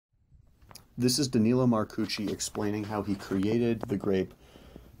This is Danilo Mrcucci explaining how he created the grape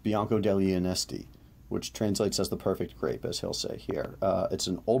Bianco degli Innesti, which translates as the perfect grape, as he'll say here. It's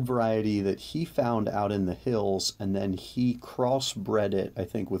an old variety that he found out in the hills, and then he crossbred it, I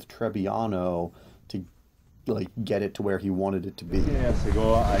think, with Trebbiano to get it to where he wanted it to be. 15 years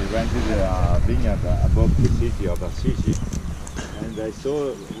ago, I rented a vineyard above the city of Assisi, and I saw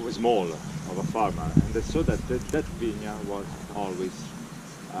it was small of a farmer, and I saw that that vineyard was always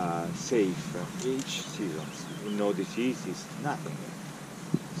safe each season, no diseases, nothing.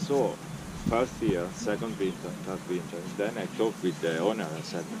 So first year, second winter, third winter, then I talked with the owner and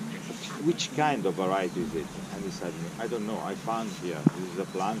said, which kind of variety is it? And he said, I don't know, I found here, this is a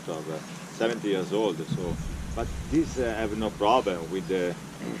plant of 70 years old, so, but this have no problem with the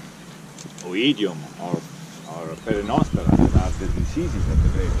oidium or perennospora, that are the diseases of the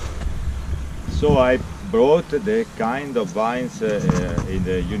grape. So I brought the kind of vines in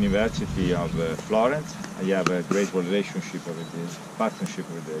the University of Florence. I have a great relationship with this partnership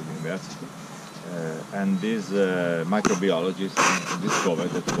with the university, and this microbiologist discovered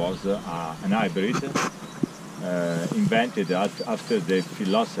that it was an hybrid invented after the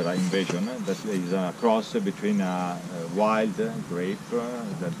Phylloxera invasion. That is a cross between a wild grape,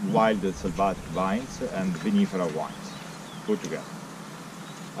 the wild Selvatic vines, and vinifera wines put together.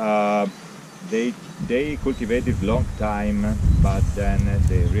 They cultivated long time, but then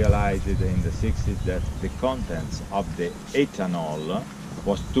they realized in the 60s that the contents of the ethanol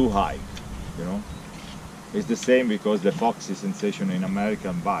was too high, you know. It's the same because the foxy sensation in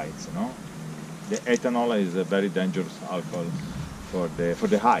American vines, you know. The ethanol is a very dangerous alcohol for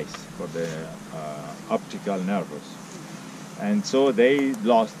the eyes, for the optical nerves. And so they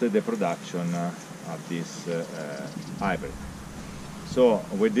lost the production of this hybrid. So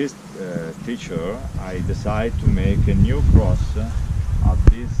with this teacher, I decided to make a new cross of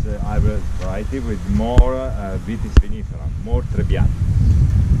this hybrid variety with more Vitis vinifera, more Trebbiano.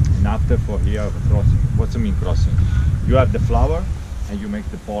 And after 4 years of crossing, what's I mean crossing? You have the flower and you make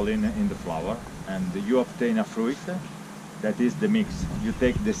the pollen in the flower, and you obtain a fruit that is the mix. You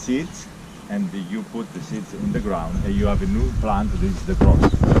take the seeds and you put the seeds in the ground and you have a new plant. This is the cross.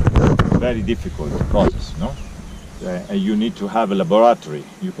 Very difficult process, no? You need to have a laboratory.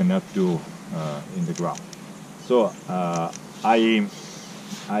 You cannot do in the ground. So I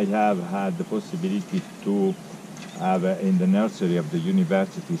have had the possibility to have in the nursery of the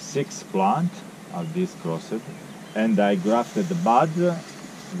university 6 plants of this crossed, and I grafted the bud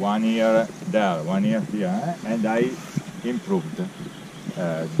 1 year there, 1 year here, and I improved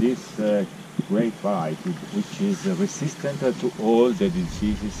this great variety, which is resistant to all the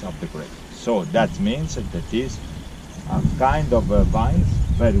diseases of the grape. So that means that is a kind of vines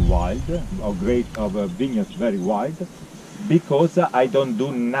very wild, or vineyards very wild, because I don't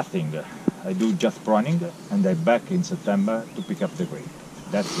do nothing. I do just pruning, and I back in September to pick up the grape.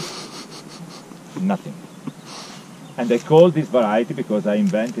 That's it. Nothing. And I call this variety, because I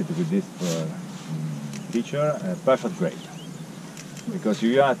invented with this teacher, a perfect grape. Because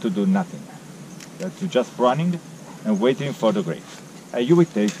you have to do nothing. You have to just pruning and waiting for the grape. And you will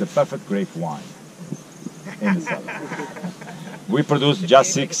taste the perfect grape wine in the cellar. We produce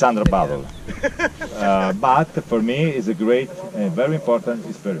just 600 bottles, but for me it's a great, very important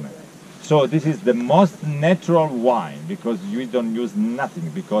experiment. So this is the most natural wine, because you don't use nothing,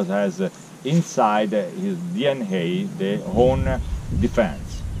 because it has inside his DNA the own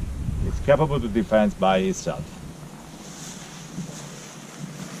defense. It's capable to defend by itself.